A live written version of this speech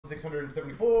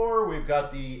1,674. We've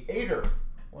got the 8er.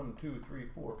 1, 2, 3,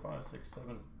 4, 5, 6,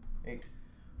 7, 8.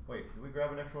 Wait, did we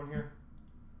grab an extra one here?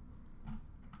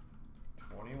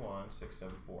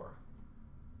 21,674.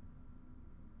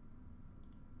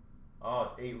 Oh,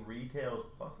 it's 8 retails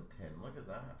plus a 10. Look at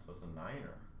that. So it's a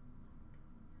 9er.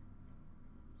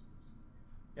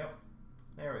 Yep.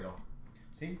 There we go.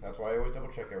 See, that's why I always double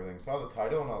check everything. Saw the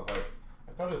title and I was like,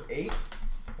 I thought it was 8,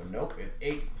 but nope, it's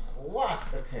 8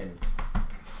 plus a 10.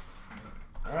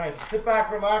 All right, so sit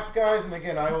back, relax, guys, and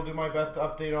again, I will do my best to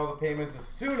update all the payments as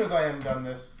soon as I am done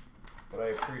this, but I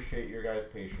appreciate your guys'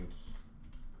 patience.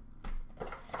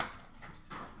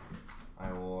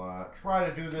 I will try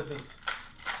to do this as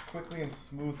quickly and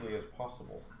smoothly as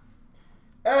possible.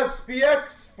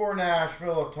 SPX for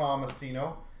Nashville of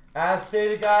Tomasino. As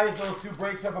stated, guys, those two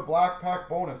breaks have a black pack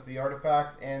bonus, the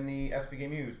Artifacts and the SP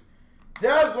Game Used.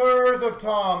 Dazzlers of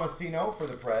Tomasino for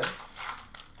the Preds.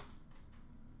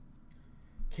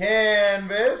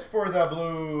 Canvas for the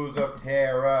Blues of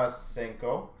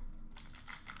Tarasenko.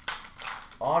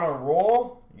 On a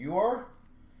roll, you are.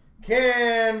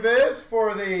 Canvas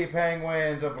for the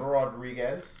Penguins of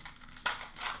Rodriguez.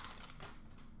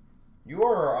 You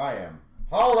are or I am.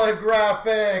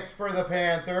 Holographics for the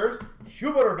Panthers,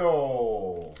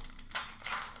 Huberdeau.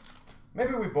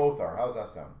 Maybe we both are. How's that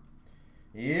sound?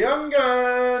 Young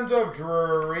Guns of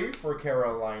Drury for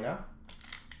Carolina.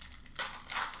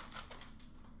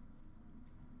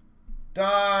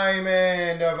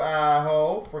 Diamond of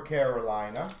Aho for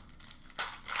Carolina.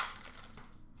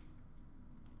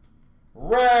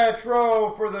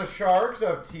 Retro for the Sharks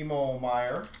of Timo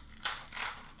Meier.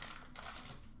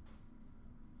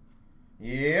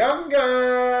 Young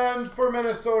Guns for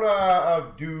Minnesota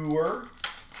of Dewar.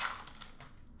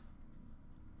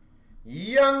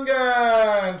 Young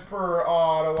Guns for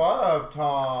Ottawa of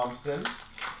Thompson.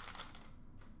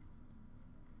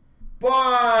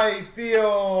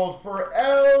 Byfield for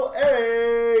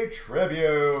LA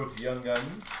Tribute. Young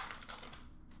Guns.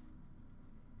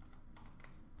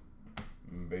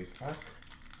 Base pack.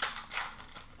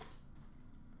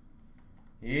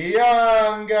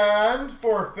 Young Guns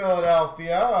for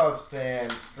Philadelphia of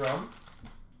Sandstrom.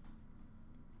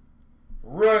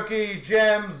 Rookie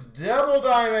Gems Double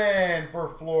Diamond for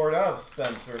Florida of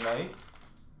Spencer Knight.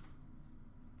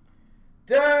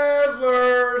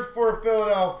 Dazzlers for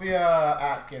Philadelphia,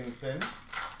 Atkinson.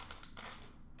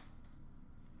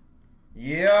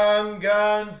 Young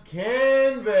Guns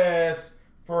Canvas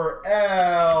for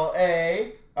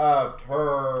LA of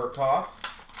Turcotte.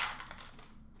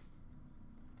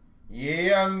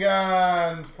 Young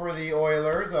Guns for the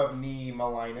Oilers of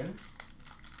Niemelainen.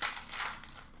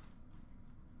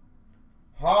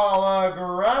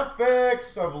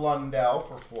 Holographics of Lundell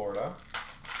for Florida.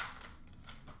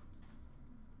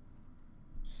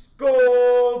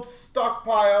 Gold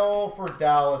Stockpile for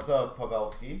Dallas of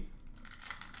Pavelski.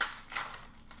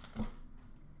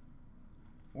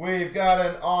 We've got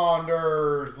an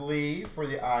Anders Lee for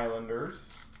the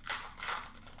Islanders.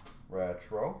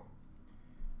 Retro.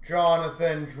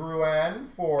 Jonathan Drouin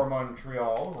for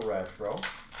Montreal. Retro.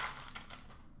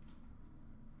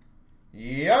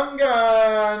 Young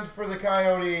Guns for the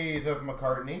Coyotes of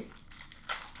McCartney.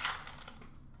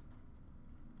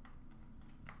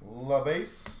 La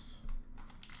Base.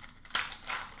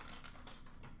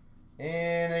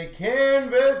 And a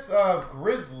canvas of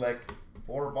Grizzlick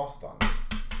for Boston.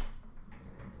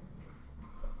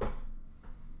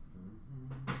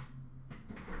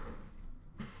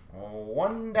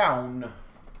 One down.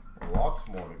 Lots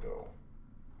more to go.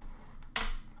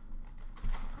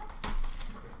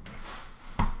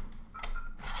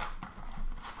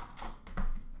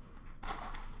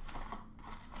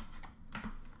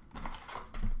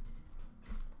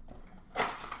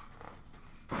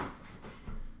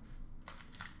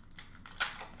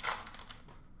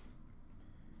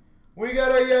 We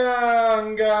got a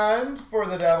Young Guns for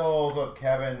the Devils of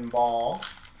Kevin Ball.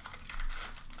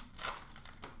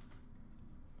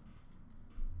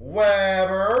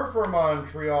 Weber for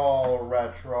Montreal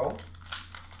Retro.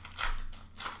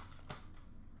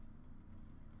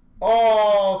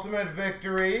 Ultimate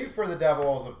Victory for the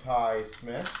Devils of Ty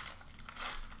Smith.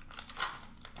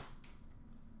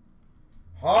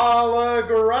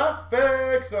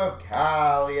 Holographics of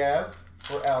Kaliev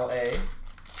for LA.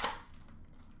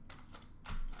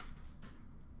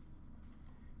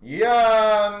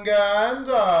 Young Guns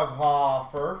of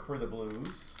Hoffer for the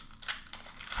Blues.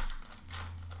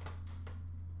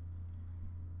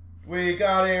 We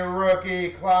got a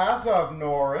rookie class of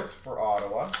Norris for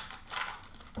Ottawa.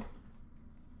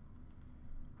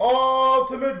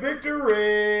 Ultimate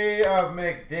Victory of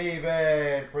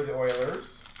McDavid for the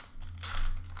Oilers.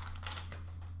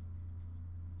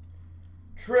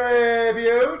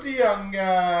 Tribute Young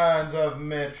Guns of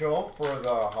Mitchell for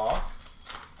the Hawks.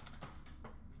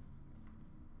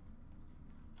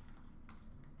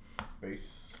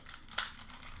 Base.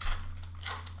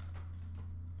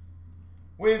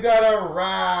 We've got a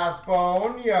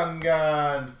Rathbone Young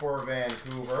Guns for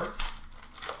Vancouver.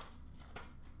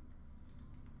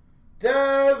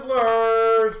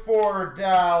 Dazzlers for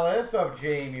Dallas of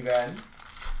Jamie Benn.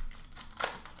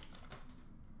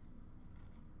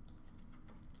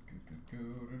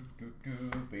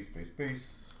 Base, base,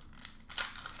 base.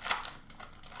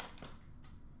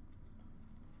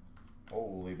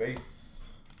 Holy base.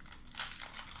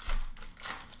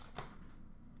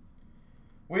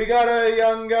 We got a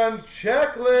Young Guns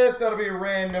checklist that'll be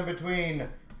random between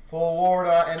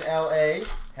Florida and LA.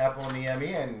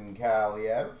 Heponiemi and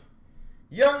Kaliev.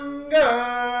 Young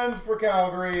Guns for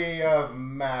Calgary of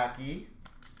Mackey.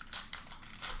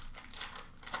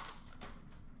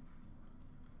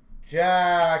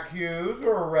 Jack Hughes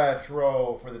or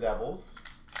retro for the Devils.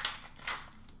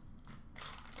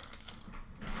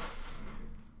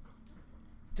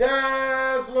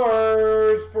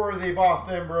 Dazzlers for the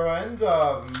Boston Bruins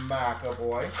of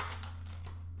McAvoy.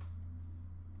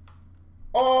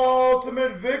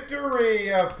 Ultimate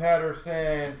Victory of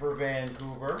Pettersson for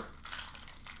Vancouver.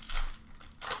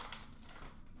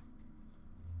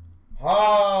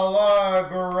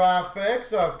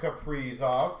 Holographics of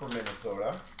Kaprizov for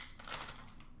Minnesota.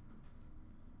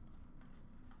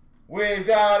 We've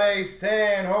got a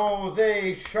San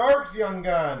Jose Sharks Young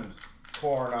Guns,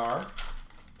 Cornar.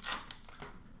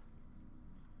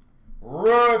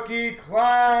 Rookie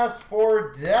class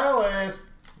for Dallas,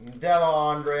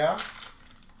 Dellandrea.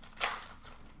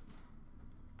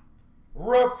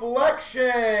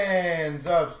 Reflections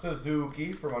of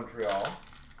Suzuki for Montreal.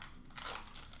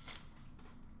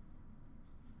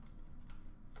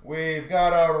 We've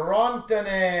got a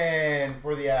Rantanen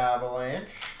for the Avalanche.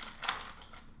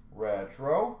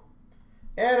 Retro.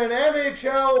 And an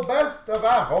NHL Best of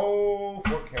Aho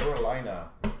for Carolina.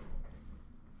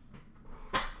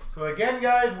 So again,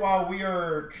 guys, while we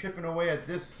are chipping away at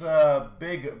this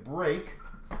big break,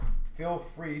 feel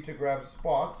free to grab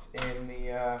spots in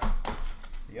the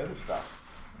other stuff.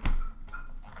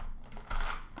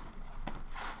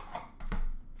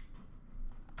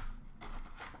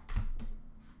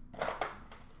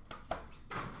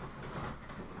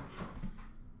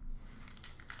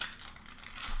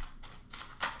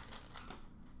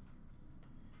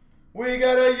 We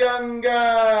got a Young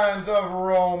Guns of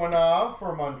Romanov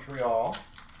for Montreal.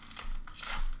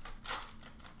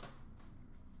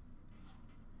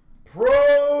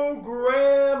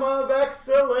 Program of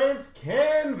Excellence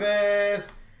Canvas,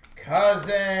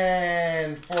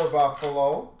 Cousin for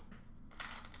Buffalo.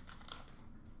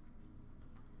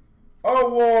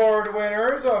 Award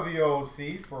winners of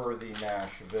Yossi for the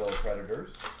Nashville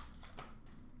Predators.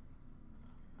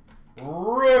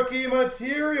 Rookie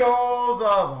materials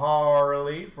of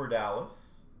Harley for Dallas.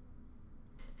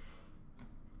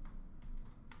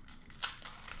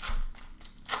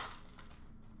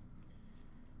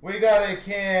 We got a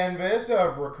canvas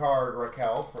of Ricard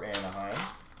Raquel for Anaheim.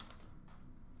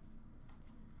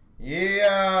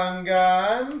 Young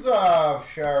Guns of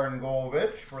Sharon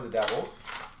Govich for the Devils.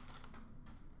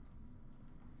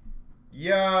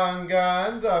 Young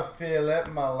Guns of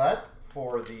Philip Mallet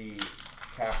for the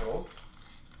Capitals.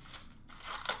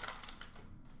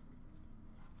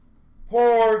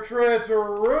 Portraits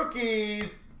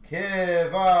rookies,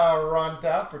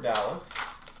 Kivaranta for Dallas.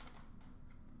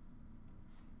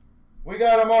 We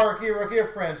got a marquee rookie of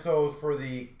Francouz for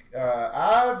the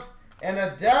Avs. And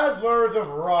a Dazzlers of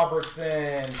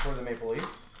Robertson for the Maple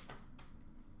Leafs.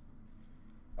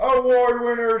 Award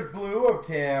winners blue of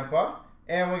Tampa.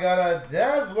 And we got a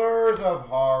Dazzlers of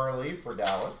Harley for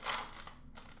Dallas.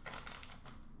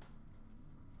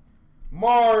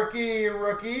 Marquee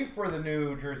rookie for the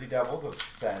New Jersey Devils of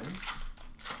Sen.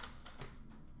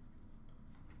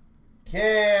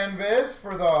 Canvas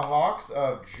for the Hawks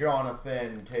of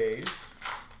Jonathan Toews.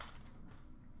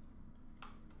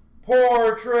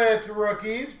 Portraits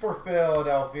rookies for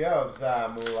Philadelphia of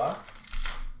Zamula.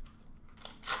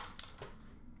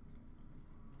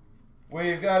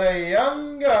 We've got a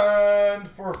Young Gun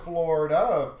for Florida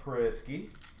of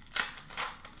Prisky.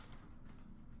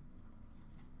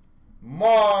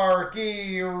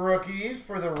 Marquee rookies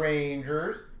for the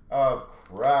Rangers of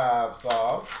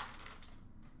Kravtsov.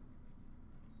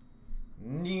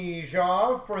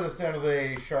 Nijov for the San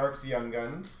Jose Sharks Young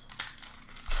Guns.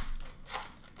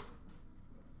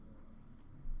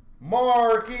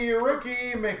 Marquee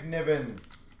rookie McNiven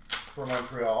for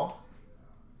Montreal.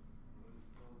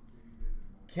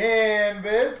 Canvas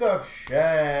Canvas of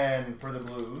Shen for the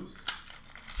Blues.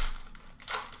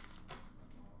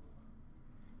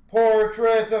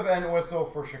 Portraits of Entwistle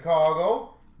for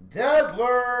Chicago.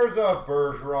 Dazzlers of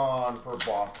Bergeron for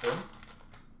Boston.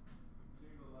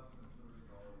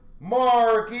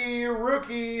 Marquee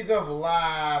Rookies of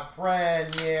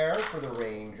Lafreniere for the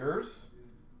Rangers.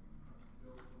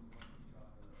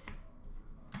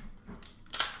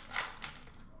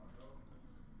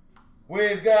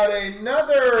 We've got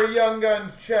another Young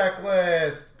Guns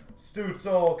checklist.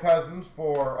 Stutzel Cousins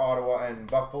for Ottawa and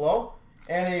Buffalo.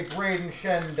 And a Braden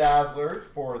Shen Dazzlers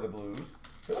for the Blues.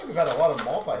 I feel like we've had a lot of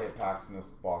multi-hit packs in this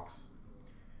box.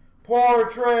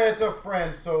 Portraits of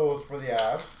Francouz for the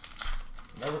Avs.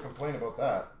 Never complain about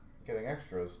that. Getting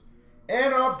extras.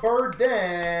 And a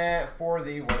Burdin for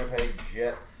the Winnipeg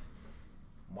Jets.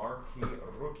 Marquee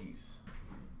Rookies.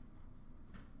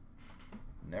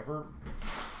 Never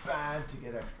bad to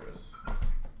get extras.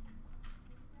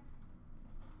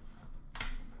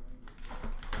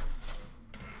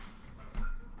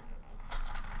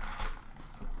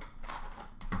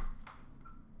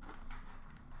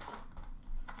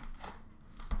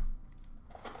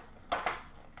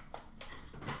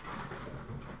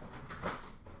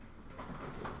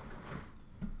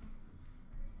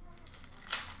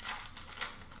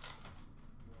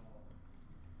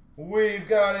 We've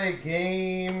got a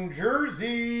game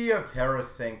jersey of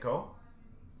Tarasenko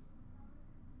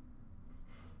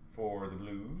for the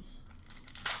Blues.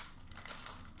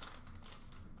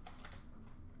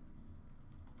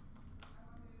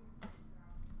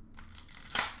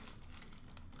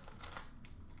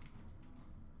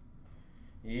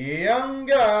 Young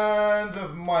Guns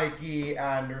of Mikey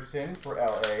Anderson for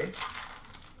LA.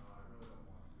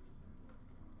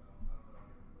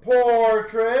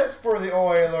 Portraits for the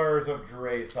Oilers of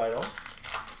Draisaitl.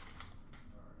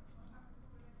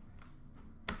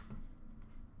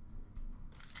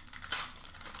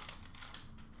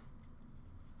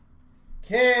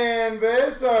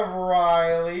 Canvas of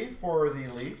Riley for the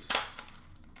Leafs.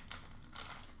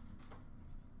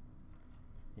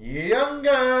 Young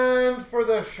Guns for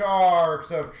the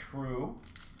Sharks of True.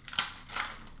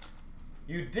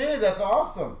 You did, that's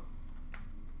awesome.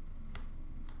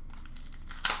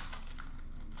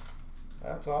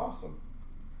 That's awesome.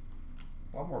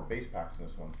 A lot more base packs in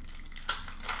this one.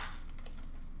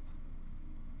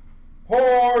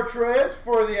 Portraits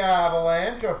for the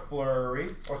Avalanche of Fleury.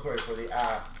 Oh, sorry, for the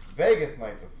Vegas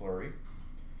Knights of Fleury.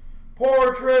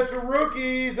 Portraits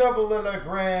Rookies of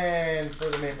Liljegren for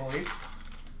the Maple Leafs.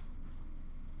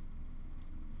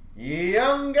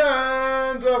 Young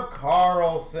Guns of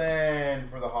Carlson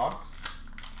for the Hawks.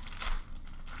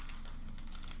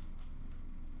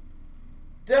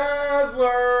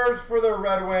 Dazzlers for the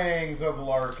Red Wings of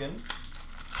Larkin.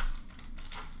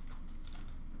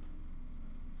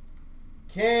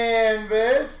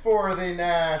 Canvas for the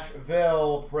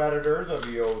Nashville Predators of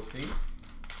Yossi.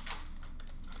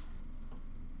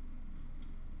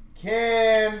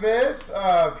 Canvas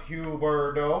of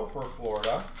Huberdeau for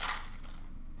Florida.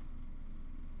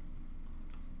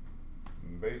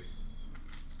 Base.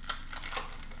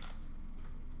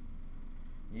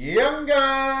 Young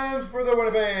Guns for the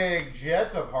Winnipeg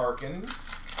Jets of Harkins.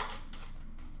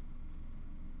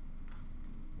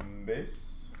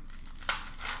 Base.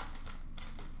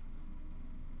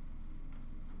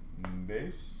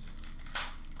 Base.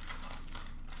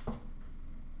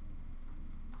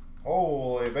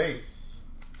 Holy base.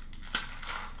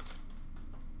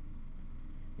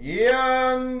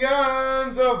 Young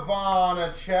Guns of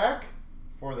Vonacek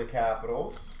for the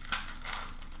Capitals.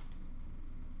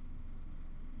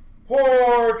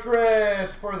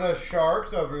 Portraits for the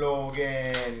Sharks of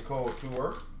Logan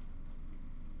Couture.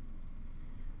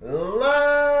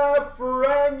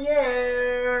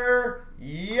 Lafreniere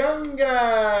Young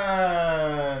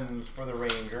Guns for the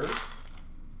Rangers.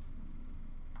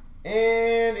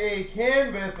 And a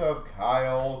canvas of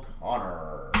Kyle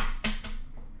Connor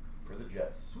for the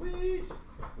Jets. Sweet.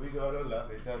 We got a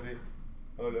Laffy Taffy.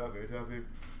 A Laffy Taffy.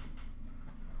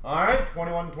 All right,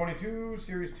 21-22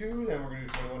 Series 2. Then we're going to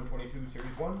do 21-22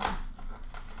 Series 1.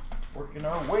 Working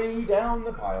our way down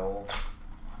the pile.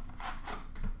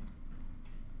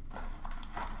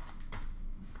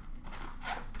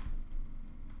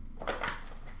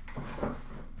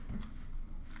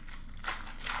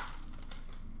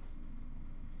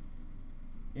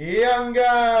 Young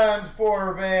Guns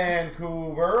for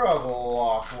Vancouver of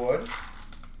Lockwood.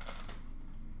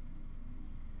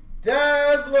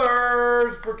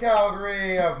 Dazzlers for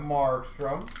Calgary of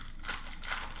Markstrom.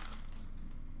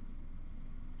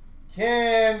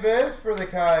 Canvas for the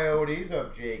Coyotes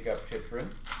of Jacob Chychrun.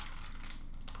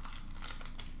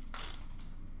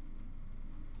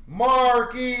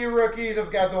 Marquee rookies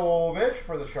of Gadovich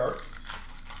for the Sharks.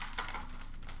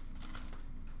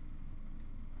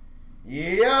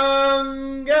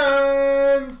 Young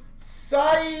Guns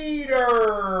Cider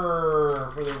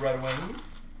for the Red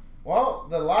Wings. Well,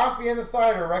 the Laffy and the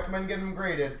Cider recommend getting them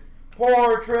graded.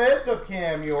 Portraits of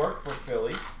Cam York for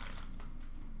Philly.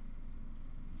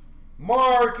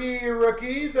 Marquee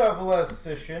rookies of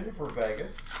Lesician for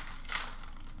Vegas.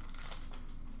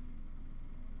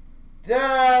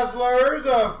 Dazzlers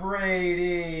of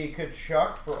Brady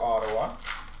Tkachuk for Ottawa.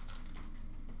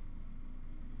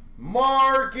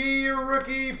 Marquee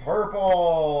rookie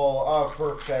purple of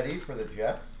Perfetti for the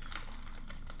Jets.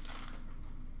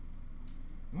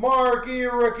 Marquee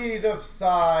rookies of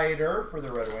Cider for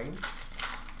the Red Wings.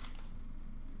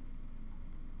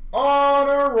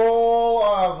 Honor roll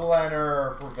of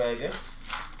Leonard for Vegas.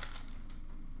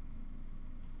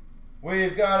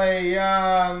 We've got a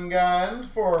Young Guns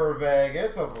for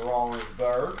Vegas of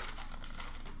Rollinsberg.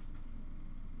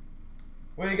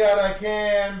 We got a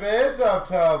canvas of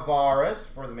Tavares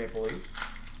for the Maple Leafs.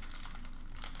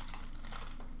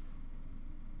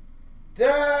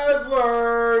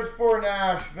 Dazzlers for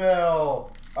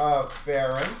Nashville of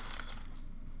Ference.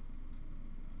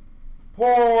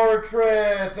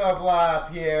 Portrait of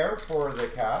Lapierre for the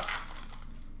Caps.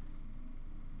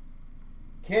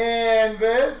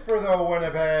 Canvas for the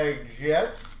Winnipeg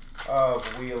Jets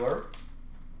of Wheeler.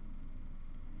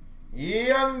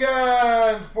 Young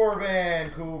Guns for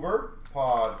Vancouver,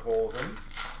 Pod Colton.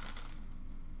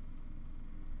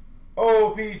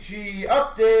 OPG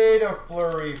update of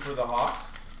Fleury for the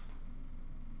Hawks.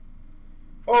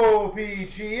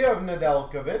 OPG of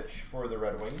Nedeljkovic for the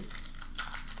Red Wings.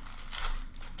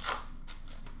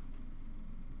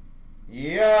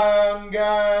 Young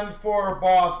Guns for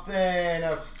Boston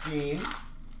of Steen.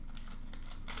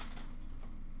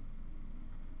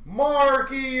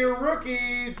 Marquee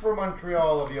rookies for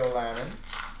Montreal of Yolanen.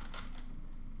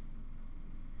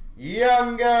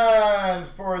 Young Guns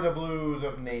for the Blues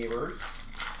of Neighbors.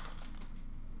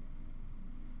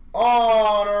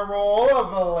 Honor roll of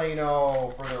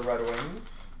Veleno for the Red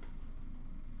Wings.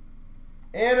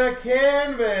 And a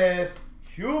canvas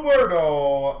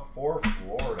Huberto for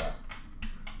Florida.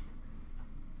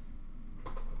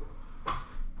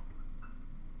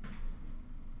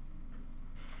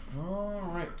 All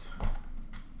right.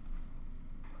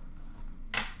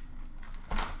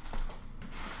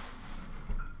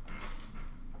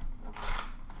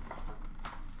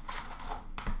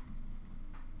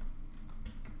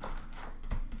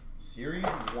 Series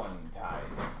 1 tie.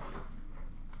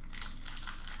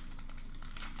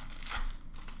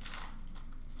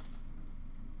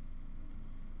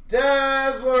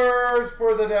 Dazzlers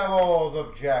for the Devils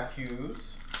of Jack Hughes.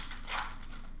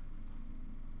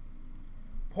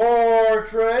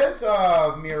 Portraits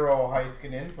of Miro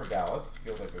Heiskanen for Dallas.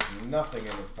 Feels like there's nothing in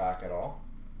this pack at all.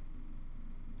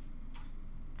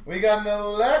 We got an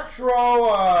Electro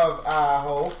of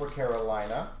Aho for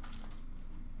Carolina.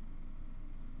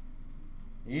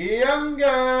 Young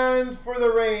Guns for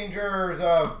the Rangers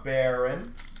of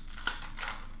Barron.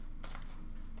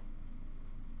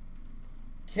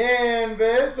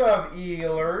 Canvas of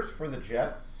Ehlers for the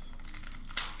Jets.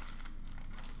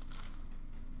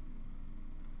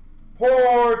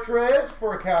 Portraits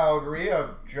for Calgary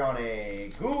of Johnny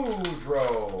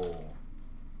Gaudreau.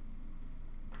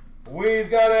 We've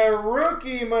got a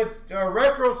rookie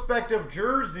retrospective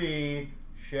jersey,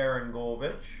 Sharon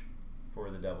Govich for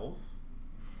the Devils.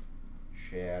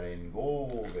 Sharon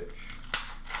Govich.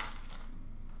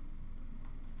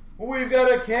 We've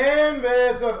got a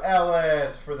canvas of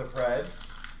Ellis for the Preds.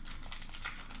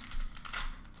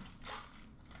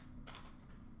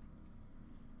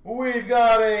 We've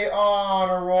got a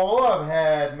honor roll of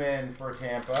Hedman for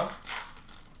Tampa.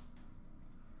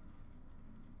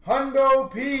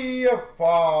 Hundo P of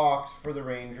Fox for the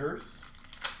Rangers.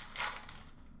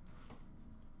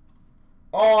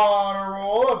 Honor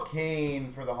roll of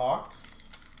Kane for the Hawks.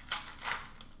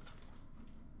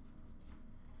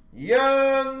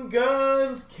 Young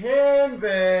Guns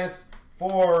canvas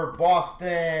for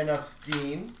Boston of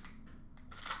Steen.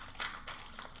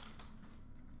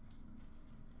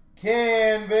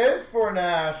 Canvas for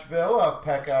Nashville of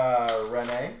Pekka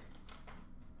Rinne.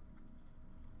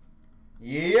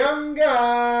 Young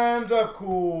Guns of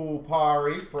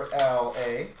Kupari for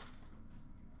LA.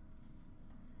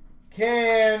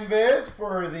 Canvas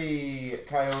for the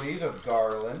Coyotes of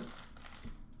Garland.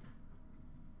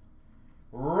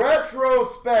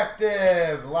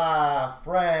 Retrospective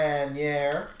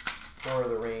Lafreniere for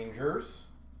the Rangers.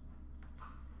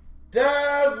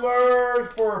 Dazzlers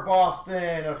for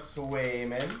Boston of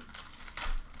Swayman.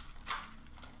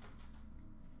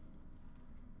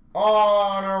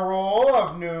 On a roll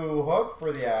of New Hook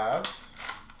for the Avs.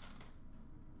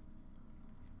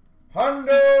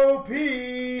 Hundo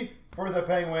P for the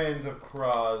Penguins of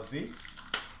Crosby.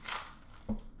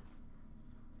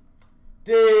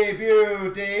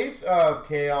 Debut date of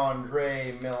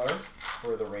K'Andre Miller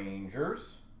for the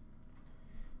Rangers.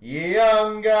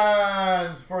 Young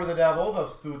Guns for the Devils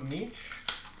of Studenic.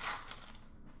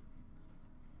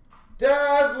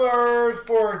 Dazzlers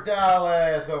for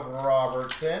Dallas of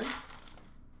Robertson.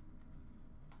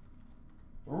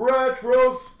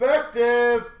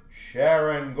 Retrospective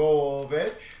Sharon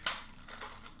Govich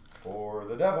for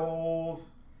the Devils.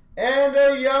 And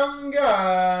a Young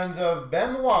Guns of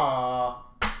Benoit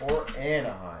for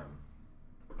Anaheim.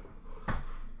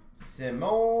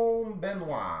 Simone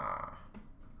Benoit.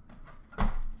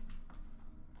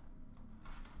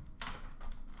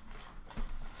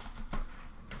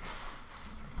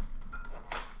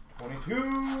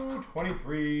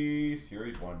 '22-23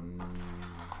 Series 1.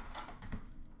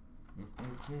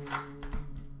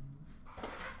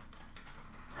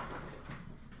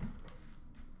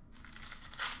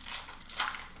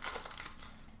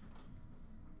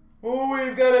 Oh,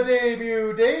 we've got a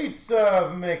debut dates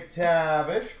of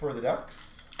McTavish for the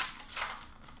Ducks.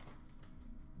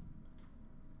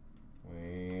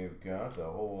 We've got a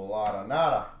whole lot of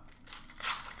nada.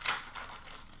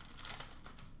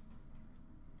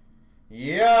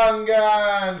 Young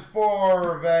Guns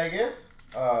for Vegas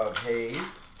of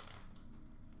Hayes.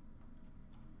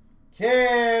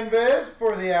 Canvas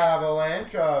for the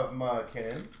Avalanche of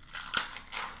McKinnon.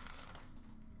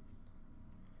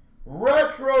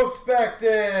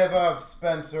 Retrospective of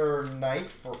Spencer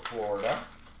Knight for Florida.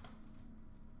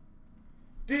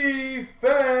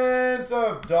 Defense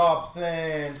of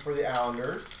Dobson for the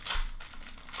Islanders.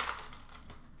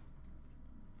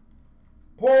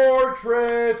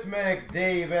 Portrait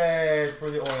McDavid for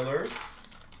the Oilers.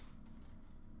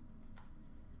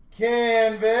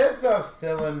 Canvas of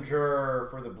Sillinger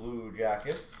for the Blue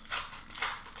Jackets.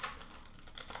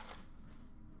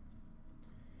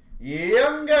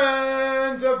 Young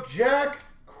Guns of Jack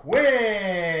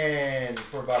Quinn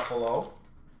for Buffalo.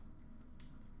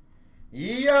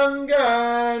 Young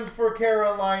Guns for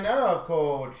Carolina of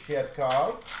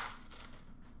Kochetkov.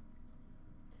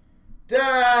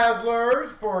 Dazzlers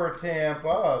for Tampa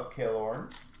of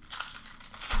Killorn.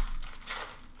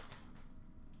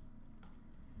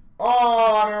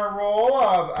 Honor Roll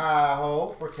of Aho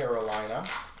for Carolina.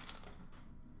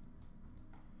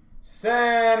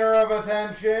 Center of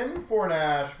Attention for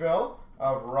Nashville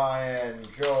of Ryan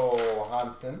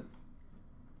Johansson.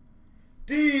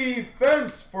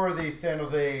 Defense for the San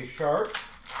Jose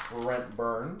Sharks, Brent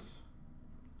Burns.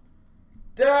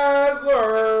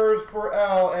 Dazzlers for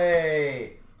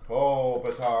LA,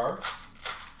 Kopitar.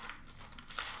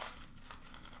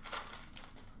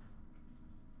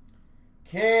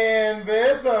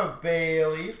 Canvas of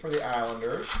Bailey for the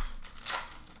Islanders.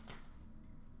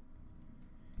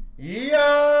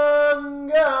 Young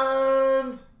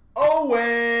Guns,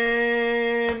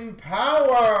 Owen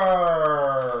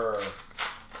Power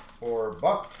for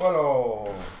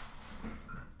Buffalo.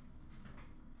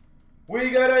 We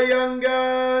got a Young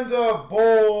Guns of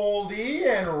Boldy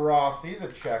and Rossi, the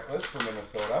checklist for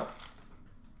Minnesota.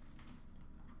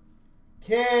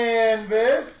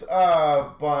 Canvas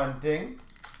of Bunting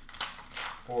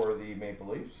for the Maple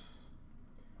Leafs.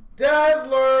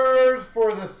 Dazzlers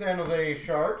for the San Jose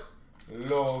Sharks,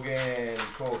 Logan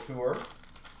Couture.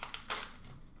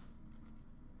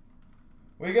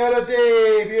 We got a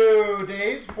debut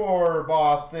date for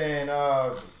Boston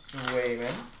of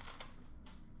Swayman.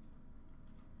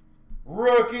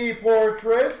 Rookie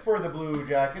portrait for the Blue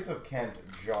Jackets of Kent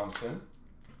Johnson.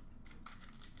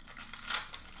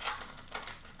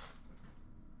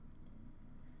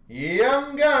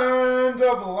 Young Guns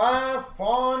of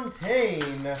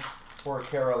LaFontaine for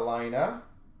Carolina.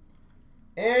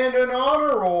 And an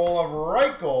honor roll of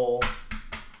Reichel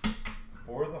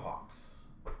for the Hawks.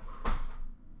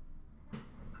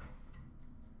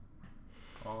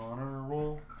 Honor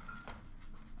roll.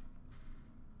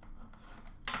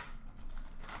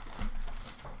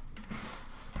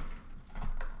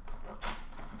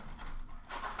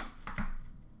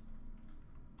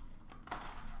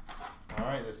 All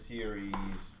right, the series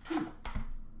 2.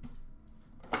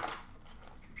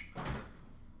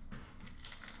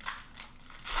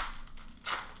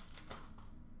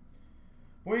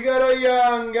 We got a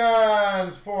Young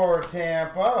Guns for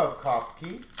Tampa of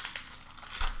Kopke.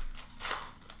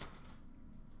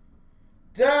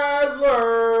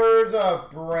 Dazzlers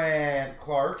of Brant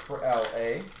Clark for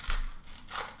LA.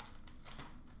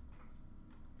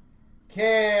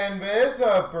 Canvas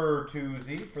of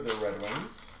Bertuzzi for the Red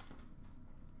Wings.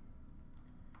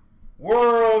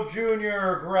 World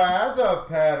Junior Grads of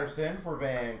Patterson for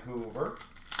Vancouver.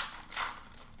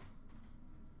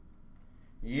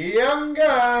 Young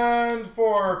Guns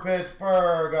for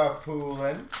Pittsburgh of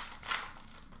Poulin.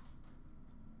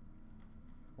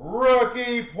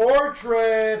 Rookie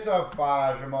Portrait of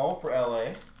Fajimo for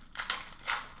LA.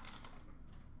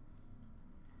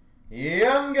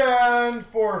 Young Guns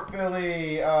for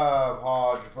Philly of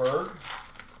Hodgeberg.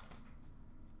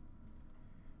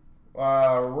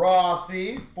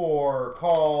 Rossi for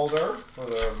Calder for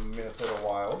the Minnesota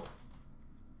Wild.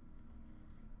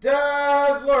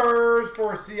 Dazzlers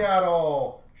for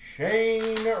Seattle,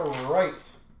 Shane Wright.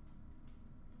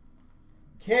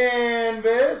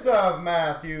 Canvas of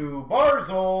Matthew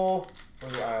Barzal for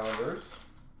the Islanders.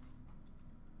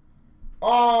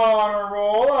 Honor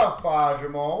roll of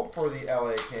Fajimo for the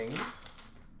LA Kings.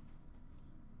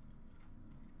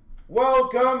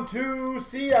 Welcome to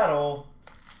Seattle.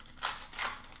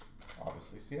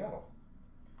 Obviously Seattle.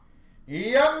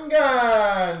 Young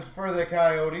Guns for the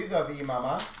Coyotes of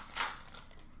Imama.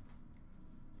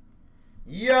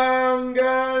 Young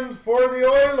Guns for the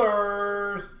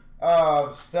Oilers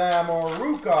of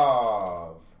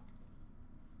Samorukov.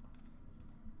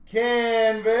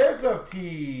 Canvas of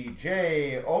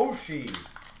T.J. Oshie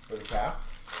for the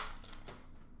Caps.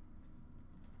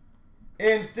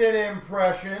 Instant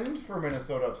Impressions for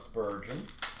Minnesota of Spurgeon.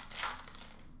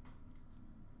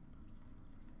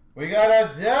 We got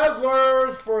a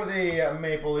Dazzlers for the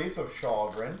Maple Leafs of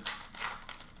Shalgren.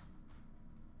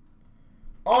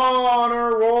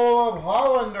 Honor roll of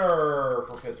Hollander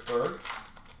for Pittsburgh.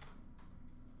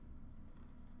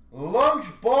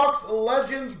 Lunchbox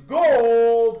Legends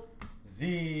Gold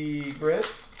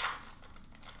Zegras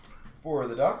for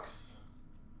the Ducks.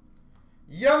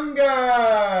 Young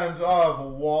Guns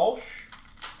of Walsh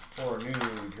for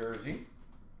New Jersey.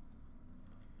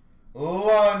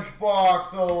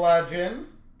 Lunchbox Legends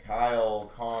Kyle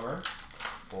Connor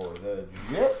for the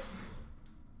Jets.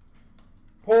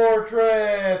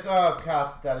 Portrait of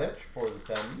Kastelich for the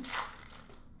Sens.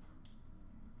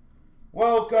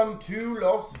 Welcome to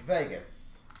Las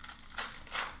Vegas.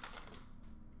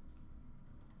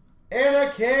 And a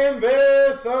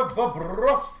canvas of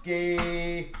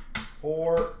Bobrovsky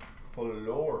for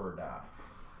Florida.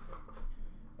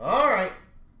 All right,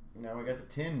 now we got the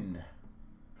tin.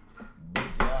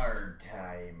 Bedard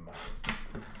time.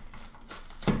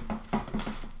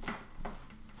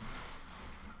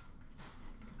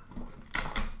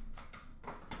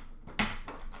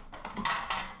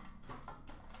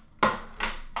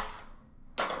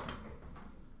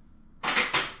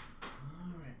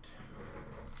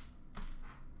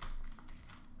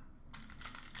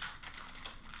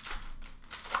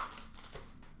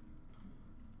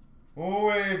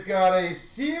 We've got a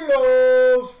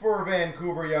Sealos for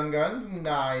Vancouver Young Guns.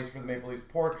 Nice for the Maple Leafs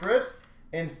Portraits.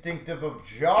 Instinctive of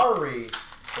Jari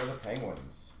for the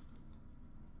Penguins.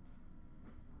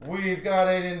 We've got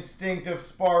an Instinctive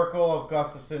Sparkle of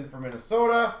Gustafson for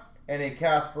Minnesota. And a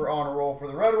Casper Honor Roll for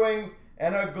the Red Wings.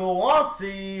 And a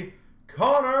glossy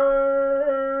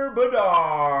Connor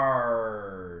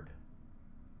Bedard.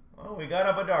 Oh, we got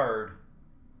a Bedard.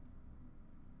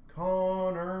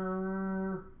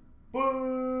 Connor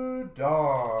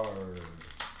Bedard.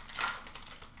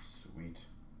 Sweet.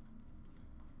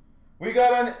 We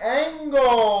got an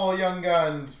Angle Young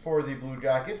Guns for the Blue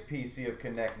Jackets. PC of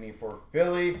Konechny for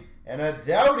Philly. And a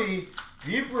Doughty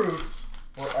Deep Roots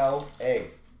for LA.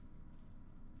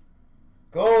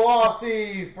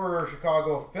 Glossy for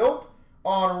Chicago Philp.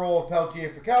 Honor Roll of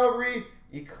Peltier for Calgary.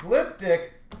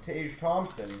 Ecliptic Tage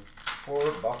Thompson for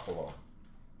Buffalo.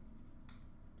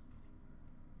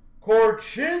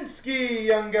 Korchinski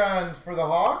Young Guns for the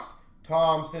Hawks.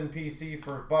 Thompson PC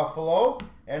for Buffalo.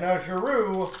 And a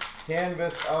Giroux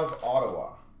canvas of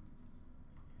Ottawa.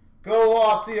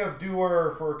 Glossy of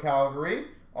Dewar for Calgary.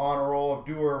 Honor Roll of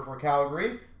Dewar for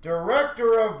Calgary.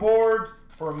 Director of Boards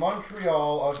for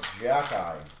Montreal of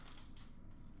Jackeye.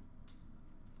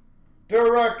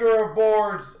 Director of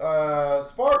Boards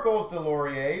Sparkles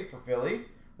Delorier for Philly.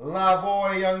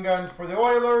 Lavoie Young Guns for the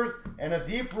Oilers. And a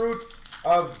Deep Roots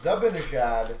of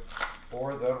Zibanejad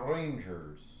for the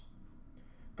Rangers.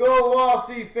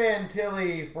 Glossy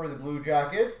Fantilli for the Blue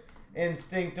Jackets.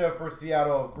 Instinctive for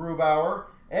Seattle of Grubauer.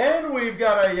 And we've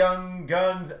got a Young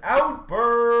Guns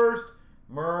Outburst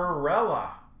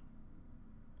Morella.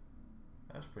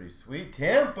 That's pretty sweet.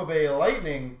 Tampa Bay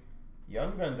Lightning.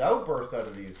 Young Guns Outburst out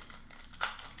of these.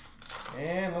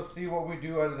 And let's see what we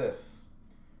do out of this.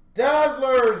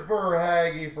 Dazzlers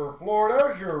Verhage for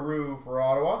Florida. Giroux for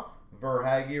Ottawa.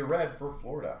 Verhage red for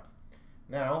Florida.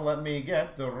 Now let me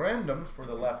get the randoms for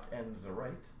the left and the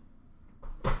right.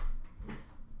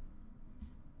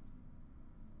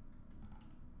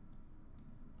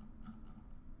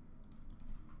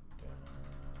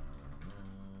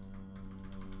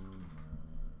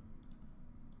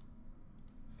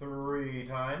 Three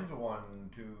times. 1,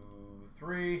 2,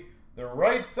 3. The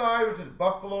right side, which is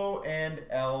Buffalo and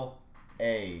LA.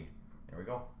 There we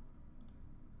go.